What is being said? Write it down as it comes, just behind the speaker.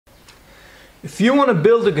If you want to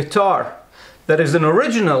build a guitar that is an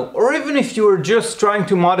original, or even if you are just trying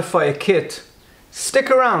to modify a kit,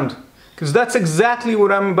 stick around, because that's exactly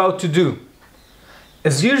what I'm about to do.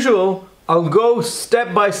 As usual, I'll go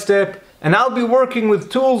step by step, and I'll be working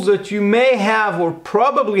with tools that you may have or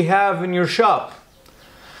probably have in your shop.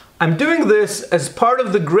 I'm doing this as part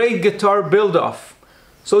of the Great Guitar Build-Off.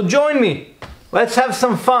 So join me. Let's have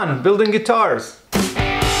some fun building guitars.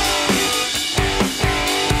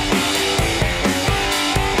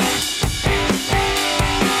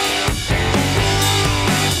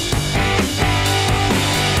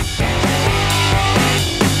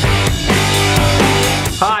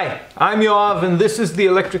 Hi, I'm Yoav and this is the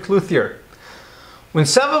Electric Luthier. When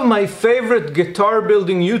some of my favorite guitar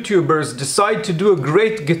building YouTubers decide to do a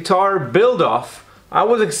great guitar build-off, I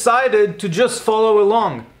was excited to just follow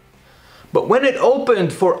along. But when it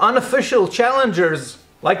opened for unofficial challengers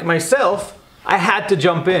like myself, I had to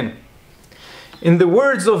jump in. In the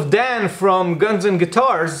words of Dan from Guns and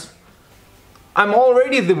Guitars, I'm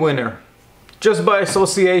already the winner, just by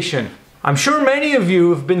association. I'm sure many of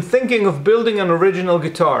you have been thinking of building an original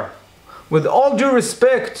guitar. With all due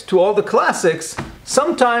respect to all the classics,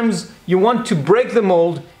 sometimes you want to break the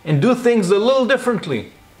mold and do things a little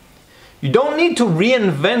differently. You don't need to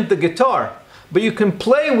reinvent the guitar, but you can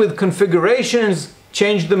play with configurations,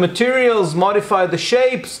 change the materials, modify the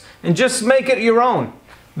shapes, and just make it your own.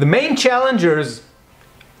 The main challengers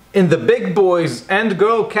in the big boys and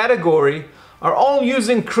girl category are all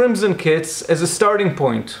using Crimson kits as a starting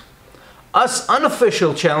point. Us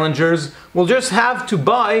unofficial challengers will just have to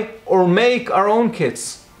buy or make our own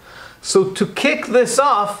kits. So to kick this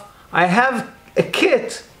off, I have a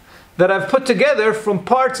kit that I've put together from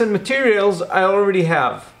parts and materials I already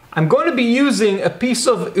have. I'm going to be using a piece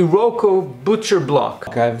of Iroko butcher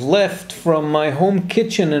block I've left from my home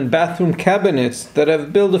kitchen and bathroom cabinets that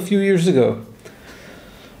I've built a few years ago.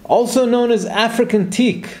 Also known as African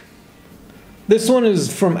teak. This one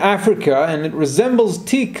is from Africa and it resembles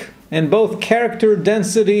teak in both character,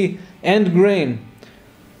 density, and grain.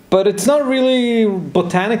 But it's not really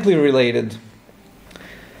botanically related.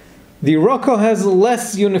 The Iroko has a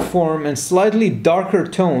less uniform and slightly darker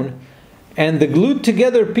tone, and the glued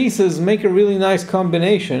together pieces make a really nice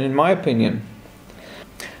combination, in my opinion.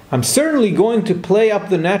 I'm certainly going to play up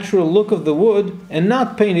the natural look of the wood and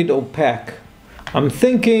not paint it opaque. I'm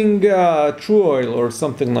thinking true oil or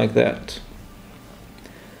something like that.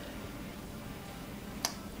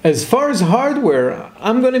 As far as hardware,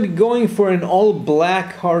 I'm going to be going for an all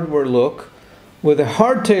black hardware look with a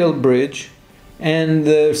hardtail bridge and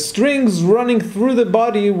the strings running through the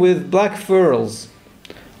body with black ferrules.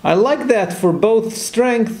 I like that for both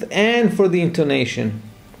strength and for the intonation.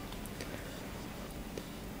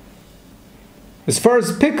 As far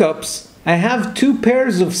as pickups, I have two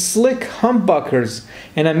pairs of slick humbuckers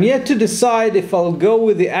and I'm yet to decide if I'll go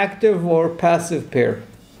with the active or passive pair.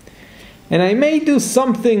 And I may do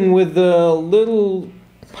something with the little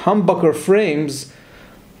humbucker frames.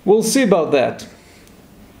 We'll see about that.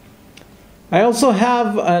 I also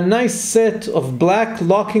have a nice set of black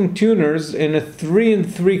locking tuners in a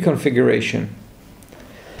 3-in-3 configuration.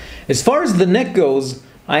 As far as the neck goes,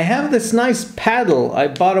 I have this nice paddle I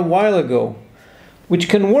bought a while ago, which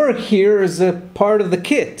can work here as a part of the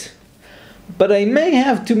kit. But I may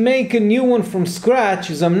have to make a new one from scratch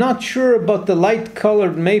as I'm not sure about the light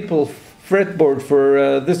colored maple fretboard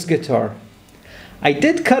for this guitar. I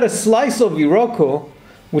did cut a slice of Iroko,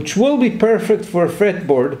 which will be perfect for a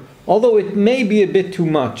fretboard, although it may be a bit too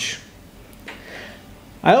much.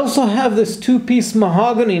 I also have this two-piece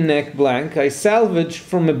mahogany neck blank I salvaged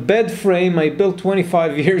from a bed frame I built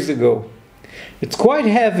 25 years ago. It's quite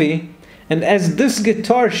heavy, and as this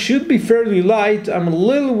guitar should be fairly light, I'm a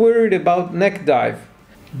little worried about neck dive.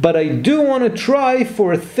 But I do want to try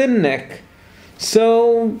for a thin neck,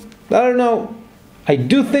 so I don't know. I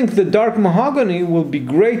do think the dark mahogany will be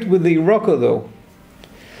great with the Iroko though.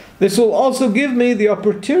 This will also give me the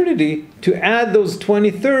opportunity to add those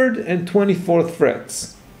 23rd and 24th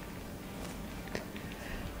frets.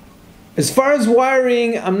 As far as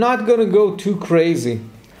wiring, I'm not going to go too crazy.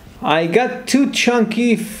 I got two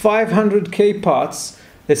chunky 500K pots,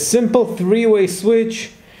 a simple three-way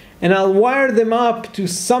switch, and I'll wire them up to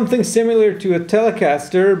something similar to a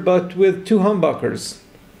Telecaster but with two humbuckers.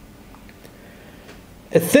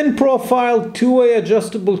 A thin profile two-way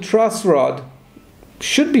adjustable truss rod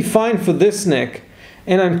should be fine for this neck,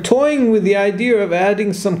 and I'm toying with the idea of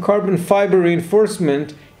adding some carbon fiber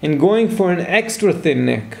reinforcement and going for an extra thin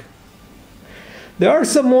neck. There are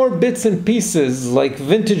some more bits and pieces like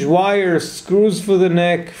vintage wire, screws for the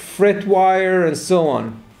neck, fret wire, and so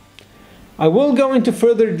on. I will go into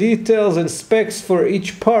further details and specs for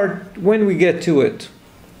each part when we get to it.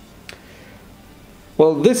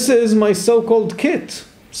 Well, this is my so-called kit,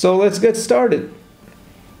 so let's get started.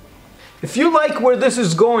 If you like where this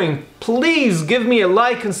is going, please give me a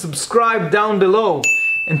like and subscribe down below.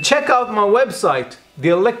 And check out my website,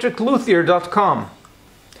 theelectricluthier.com.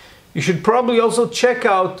 You should probably also check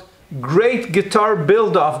out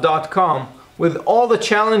greatguitarbuildoff.com with all the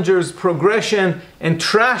challengers, progression, and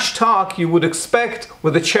trash talk you would expect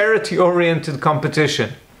with a charity-oriented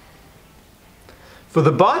competition. For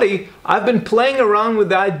the body, I've been playing around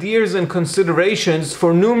with ideas and considerations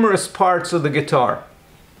for numerous parts of the guitar.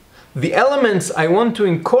 The elements I want to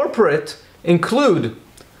incorporate include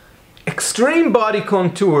extreme body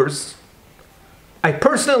contours. I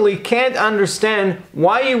personally can't understand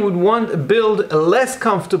why you would want to build a less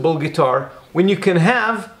comfortable guitar when you can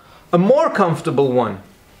have a more comfortable one.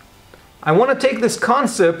 I want to take this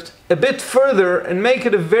concept a bit further and make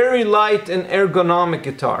it a very light and ergonomic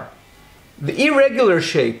guitar. The irregular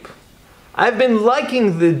shape. I've been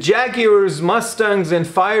liking the Jaguars, Mustangs, and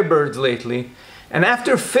Firebirds lately, and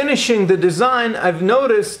after finishing the design, I've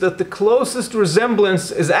noticed that the closest resemblance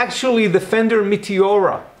is actually the Fender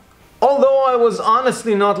Meteora, although I was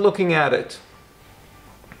honestly not looking at it.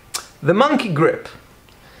 The monkey grip.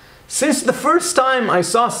 Since the first time I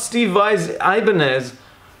saw Steve Ibanez,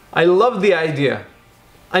 I loved the idea.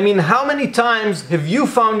 I mean, how many times have you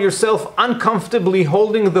found yourself uncomfortably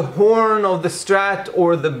holding the horn of the Strat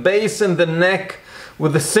or the bass and the neck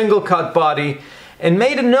with a single cut body and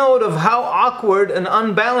made a note of how awkward and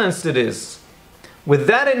unbalanced it is? With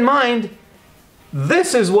that in mind,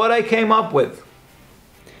 this is what I came up with.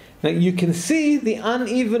 Now you can see the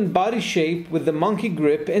uneven body shape with the monkey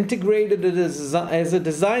grip integrated as a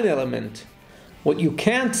design element. What you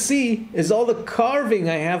can't see is all the carving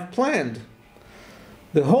I have planned.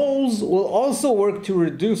 The holes will also work to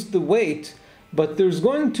reduce the weight, but there's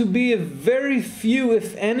going to be a very few,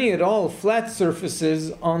 if any at all, flat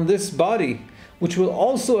surfaces on this body, which will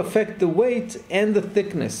also affect the weight and the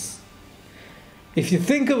thickness. If you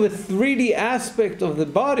think of a 3D aspect of the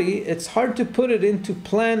body, it's hard to put it into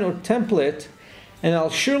plan or template, and I'll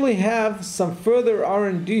surely have some further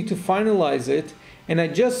R&D to finalize it, and I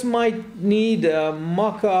just might need a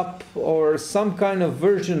mock-up or some kind of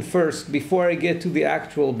version first before I get to the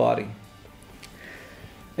actual body.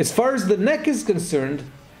 As far as the neck is concerned,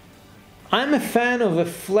 I'm a fan of a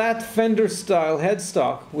flat Fender style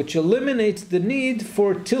headstock, which eliminates the need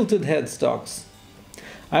for tilted headstocks.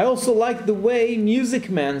 I also like the way Music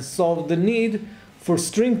Man solved the need for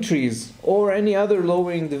string trees or any other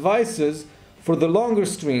lowering devices for the longer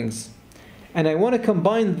strings. And I want to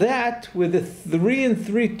combine that with a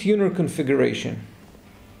 3-in-3 tuner configuration.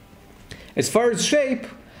 As far as shape,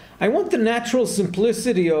 I want the natural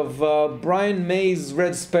simplicity of Brian May's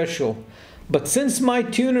Red Special. But since my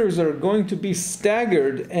tuners are going to be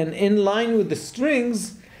staggered and in line with the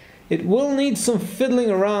strings, it will need some fiddling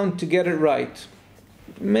around to get it right.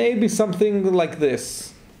 Maybe something like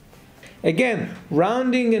this. Again,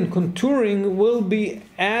 rounding and contouring will be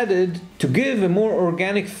added to give a more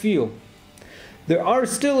organic feel. There are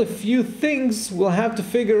still a few things we'll have to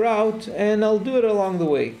figure out, and I'll do it along the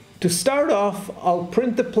way. To start off, I'll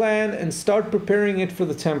print the plan and start preparing it for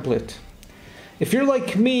the template. If you're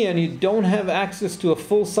like me and you don't have access to a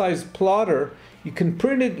full-size plotter, you can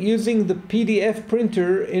print it using the PDF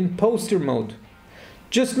printer in poster mode.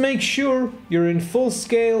 Just make sure you're in full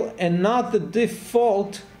scale and not the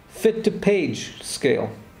default fit-to-page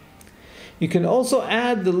scale. You can also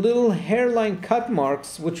add the little hairline cut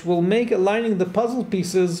marks, which will make aligning the puzzle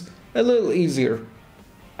pieces a little easier.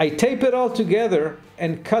 I tape it all together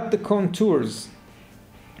and cut the contours.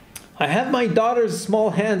 I have my daughter's small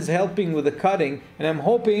hands helping with the cutting, and I'm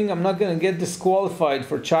hoping I'm not going to get disqualified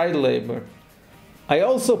for child labor. I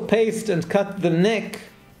also paste and cut the neck,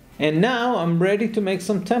 and now I'm ready to make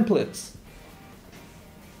some templates.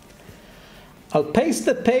 I'll paste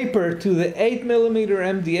the paper to the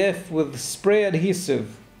 8mm MDF with spray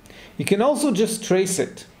adhesive. You can also just trace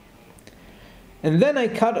it. And then I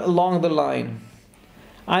cut along the line.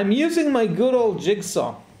 I'm using my good old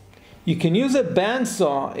jigsaw. You can use a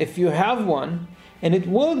bandsaw if you have one, and it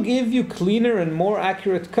will give you cleaner and more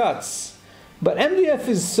accurate cuts. But MDF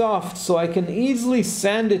is soft, so I can easily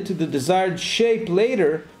sand it to the desired shape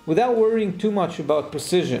later without worrying too much about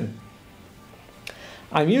precision.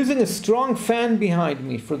 I'm using a strong fan behind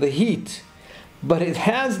me for the heat, but it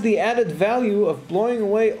has the added value of blowing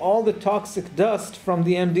away all the toxic dust from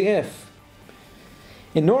the MDF.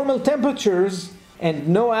 In normal temperatures and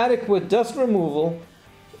no adequate dust removal,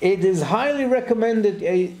 it is highly recommended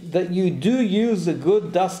that you do use a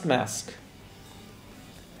good dust mask.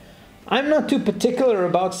 I'm not too particular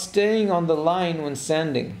about staying on the line when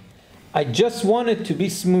sanding. I just want it to be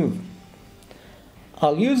smooth.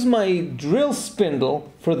 I'll use my drill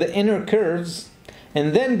spindle for the inner curves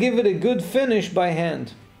and then give it a good finish by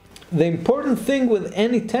hand. The important thing with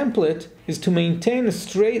any template is to maintain a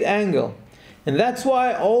straight angle, and that's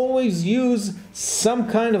why I always use some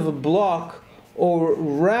kind of a block or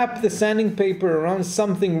wrap the sanding paper around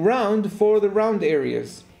something round for the round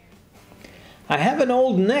areas. I have an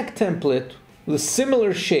old neck template with a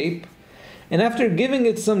similar shape, and after giving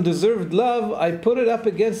it some deserved love, I put it up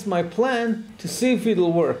against my plan to see if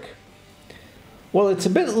it'll work. Well, it's a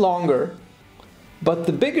bit longer, but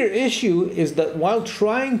the bigger issue is that while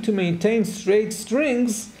trying to maintain straight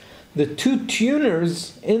strings, the two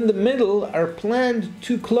tuners in the middle are planned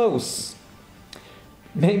too close.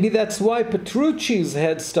 Maybe that's why Petrucci's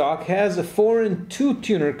headstock has a 4-in-2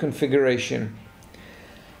 tuner configuration.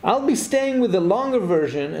 I'll be staying with the longer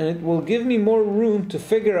version, and it will give me more room to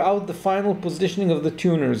figure out the final positioning of the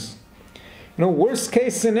tuners. Worst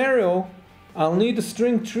case scenario, I'll need a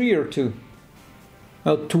string tree or two.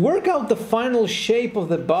 Now, to work out the final shape of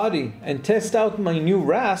the body and test out my new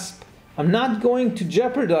Rasp, I'm not going to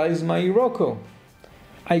jeopardize my Iroko.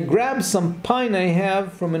 I grabbed some pine I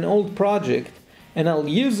have from an old project, and I'll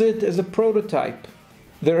use it as a prototype.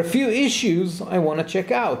 There are a few issues I want to check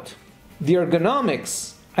out. The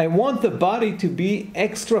ergonomics. I want the body to be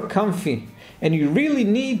extra comfy, and you really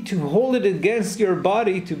need to hold it against your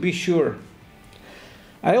body to be sure.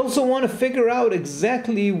 I also want to figure out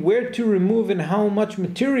exactly where to remove and how much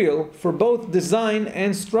material for both design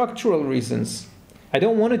and structural reasons. I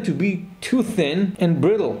don't want it to be too thin and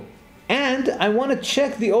brittle. And I want to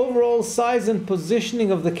check the overall size and positioning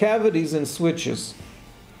of the cavities and switches.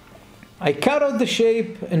 I cut out the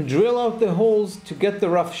shape and drill out the holes to get the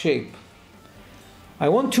rough shape. I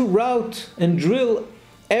want to route and drill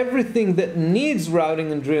everything that needs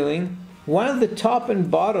routing and drilling while the top and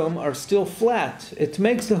bottom are still flat. It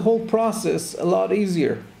makes the whole process a lot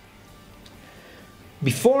easier.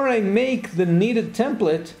 Before I make the needed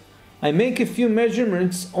template, I make a few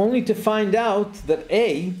measurements only to find out that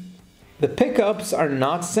A, the pickups are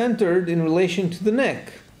not centered in relation to the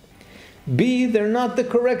neck. B, they're not the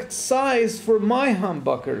correct size for my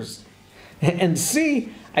humbuckers. And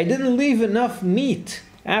C, I didn't leave enough meat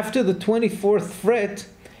after the 24th fret,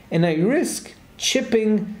 and I risk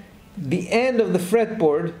chipping the end of the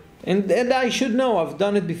fretboard, and I should know, I've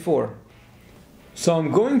done it before. So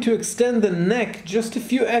I'm going to extend the neck just a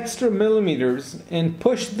few extra millimeters and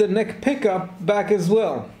push the neck pickup back as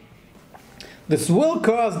well. This will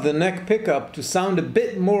cause the neck pickup to sound a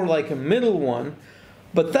bit more like a middle one,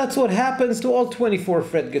 but that's what happens to all 24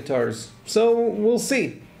 fret guitars, so we'll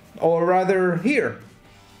see, or rather hear.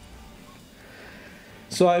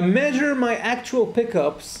 So I measure my actual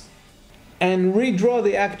pickups and redraw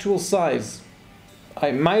the actual size.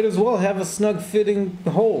 I might as well have a snug fitting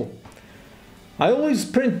hole. I always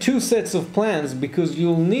print 2 sets of plans because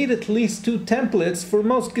you'll need at least 2 templates for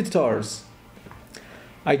most guitars.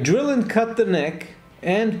 I drill and cut the neck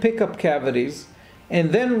and pickup cavities,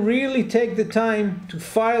 and then really take the time to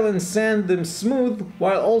file and sand them smooth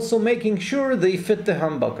while also making sure they fit the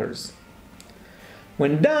humbuckers.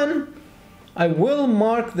 When done, I will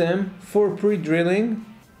mark them for pre-drilling,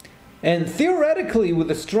 and theoretically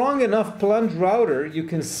with a strong enough plunge router you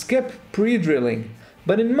can skip pre-drilling,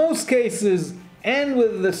 but in most cases and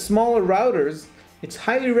with the smaller routers it's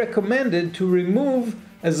highly recommended to remove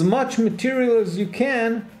as much material as you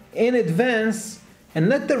can in advance and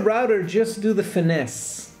let the router just do the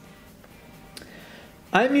finesse.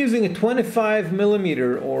 I'm using a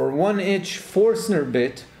 25mm or 1-inch Forstner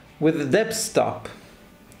bit with a depth stop.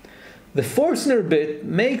 The Forstner bit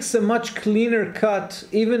makes a much cleaner cut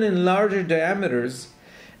even in larger diameters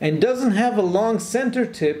and doesn't have a long center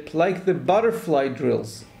tip like the butterfly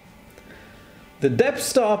drills. The depth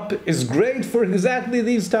stop is great for exactly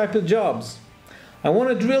these type of jobs. I want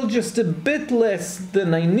to drill just a bit less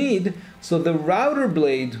than I need so the router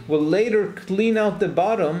blade will later clean out the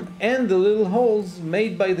bottom and the little holes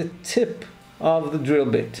made by the tip of the drill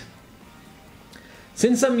bit.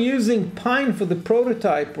 Since I'm using pine for the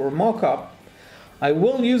prototype or mock-up, I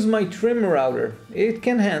will use my trim router. It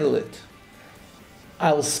can handle it.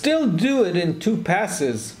 I'll still do it in 2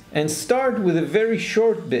 passes and start with a very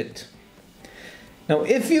short bit. Now,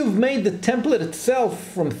 if you've made the template itself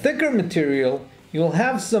from thicker material, you'll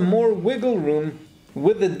have some more wiggle room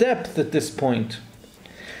with the depth at this point.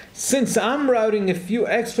 Since I'm routing a few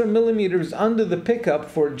extra millimeters under the pickup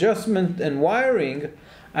for adjustment and wiring,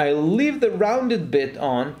 I'll leave the rounded bit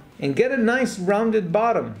on and get a nice rounded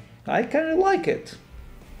bottom. I kind of like it.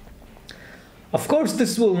 Of course,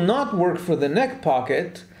 this will not work for the neck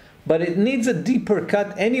pocket, but it needs a deeper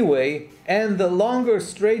cut anyway, and the longer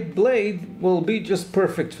straight blade will be just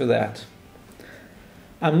perfect for that.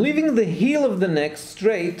 I'm leaving the heel of the neck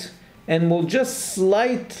straight and will just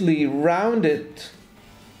slightly round it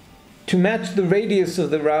to match the radius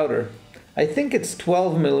of the router. I think it's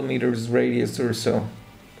 12 millimeters radius or so.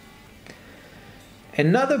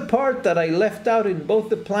 Another part that I left out in both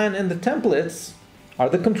the plan and the templates are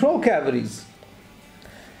the control cavities.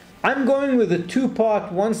 I'm going with a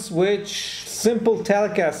 2-pot, 1-switch, simple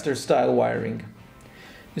Telecaster style wiring.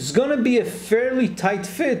 It's going to be a fairly tight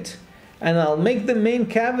fit, and I'll make the main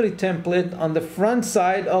cavity template on the front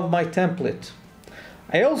side of my template.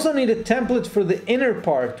 I also need a template for the inner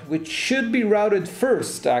part, which should be routed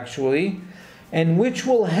first actually, and which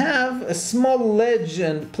will have a small ledge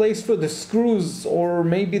and place for the screws or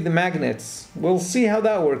maybe the magnets. We'll see how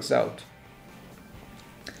that works out.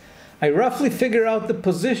 I roughly figure out the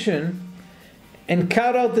position and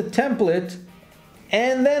cut out the template,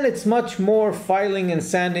 and then it's much more filing and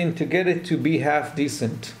sanding to get it to be half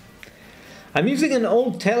decent. I'm using an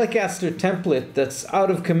old Telecaster template that's out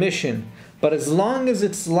of commission, but as long as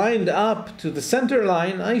it's lined up to the center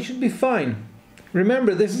line, I should be fine.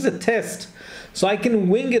 Remember, this is a test, so I can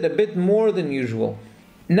wing it a bit more than usual.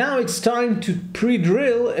 Now it's time to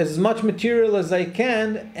pre-drill as much material as I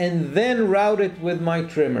can and then route it with my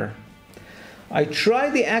trimmer. I try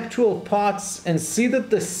the actual pots and see that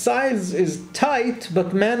the size is tight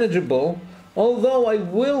but manageable, although I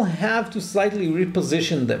will have to slightly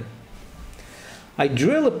reposition them. I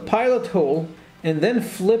drill a pilot hole and then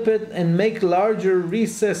flip it and make larger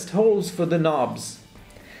recessed holes for the knobs.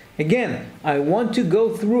 Again, I want to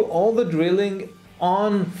go through all the drilling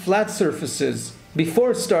on flat surfaces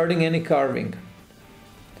before starting any carving.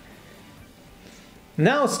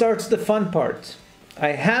 Now starts the fun part. I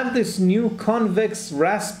have this new convex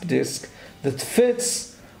rasp disc that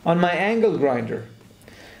fits on my angle grinder.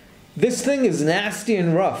 This thing is nasty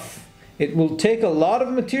and rough. It will take a lot of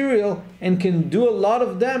material and can do a lot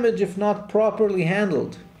of damage if not properly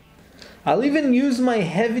handled. I'll even use my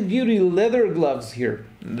heavy-duty leather gloves here.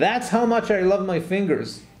 That's how much I love my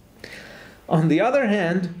fingers. On the other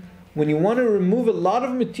hand, when you want to remove a lot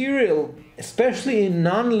of material, especially in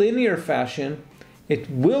non-linear fashion, it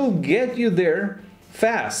will get you there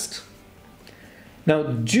fast. Now,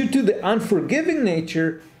 due to the unforgiving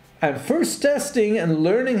nature, I'm first testing and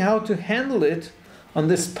learning how to handle it on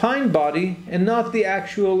this pine body and not the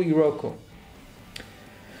actual Iroko.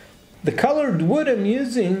 The colored wood I'm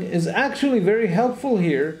using is actually very helpful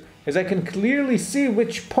here, as I can clearly see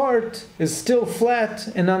which part is still flat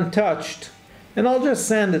and untouched, and I'll just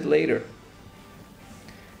sand it later.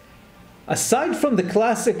 Aside from the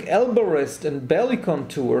classic elbow rest and belly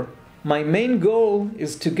contour, my main goal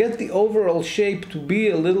is to get the overall shape to be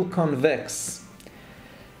a little convex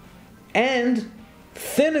and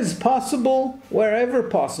thin as possible wherever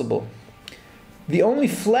possible. The only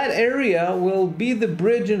flat area will be the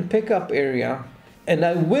bridge and pickup area, and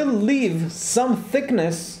I will leave some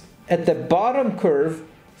thickness at the bottom curve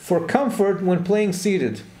for comfort when playing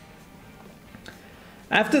seated.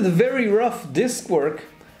 After the very rough disc work,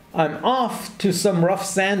 I'm off to some rough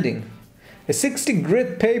sanding. A 60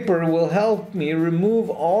 grit paper will help me remove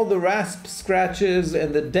all the rasp scratches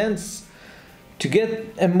and the dents to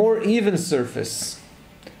get a more even surface.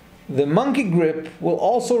 The monkey grip will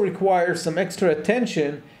also require some extra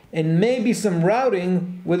attention and maybe some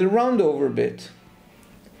routing with a roundover bit.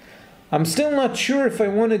 I'm still not sure if I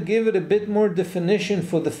want to give it a bit more definition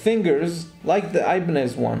for the fingers like the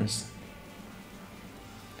Ibanez ones.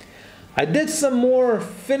 I did some more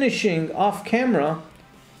finishing off camera,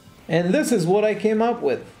 and this is what I came up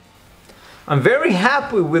with. I'm very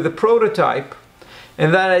happy with the prototype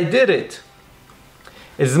and that I did it.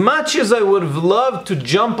 As much as I would have loved to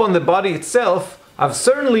jump on the body itself, I've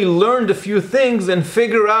certainly learned a few things and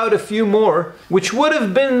figured out a few more, which would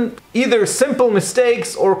have been either simple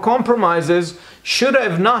mistakes or compromises should I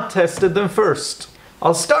have not tested them first.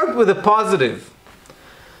 I'll start with a positive.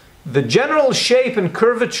 The general shape and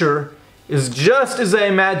curvature is just as I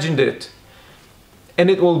imagined it, and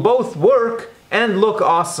it will both work and look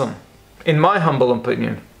awesome, in my humble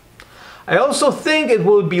opinion. I also think it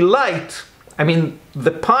will be light. I mean,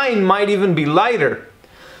 the pine might even be lighter,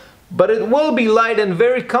 but it will be light and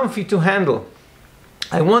very comfy to handle.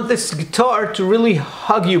 I want this guitar to really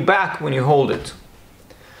hug you back when you hold it.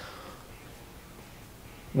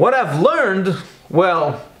 What I've learned,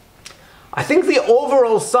 well, I think the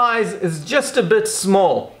overall size is just a bit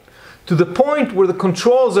small, to the point where the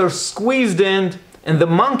controls are squeezed in and the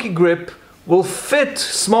monkey grip will fit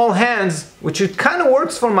small hands, which it kind of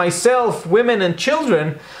works for myself, women and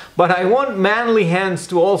children, but I want manly hands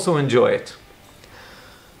to also enjoy it.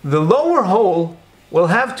 The lower hole will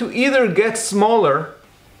have to either get smaller,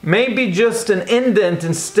 maybe just an indent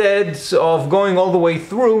instead of going all the way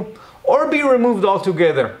through, or be removed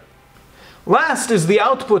altogether. Last is the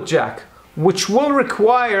output jack, which will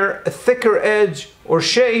require a thicker edge or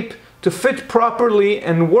shape to fit properly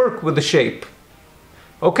and work with the shape.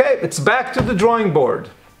 Okay, it's back to the drawing board.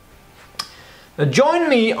 Now join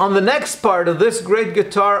me on the next part of this great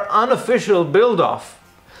guitar unofficial build-off.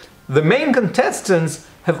 The main contestants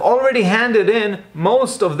have already handed in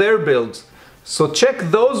most of their builds, so check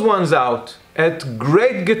those ones out at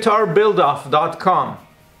greatguitarbuildoff.com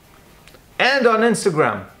and on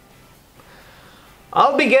Instagram.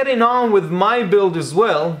 I'll be getting on with my build as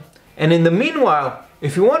well, and in the meanwhile,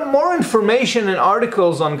 if you want more information and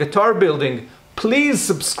articles on guitar building, please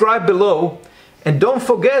subscribe below and don't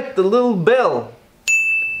forget the little bell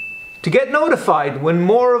to get notified when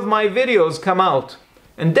more of my videos come out.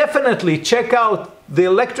 And definitely check out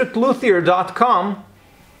theelectricluthier.com,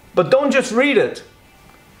 but don't just read it.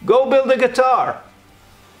 Go build a guitar.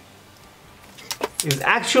 It's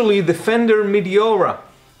actually the Fender Meteora.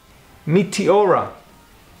 Meteora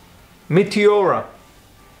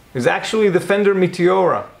is actually the Fender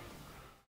Meteora.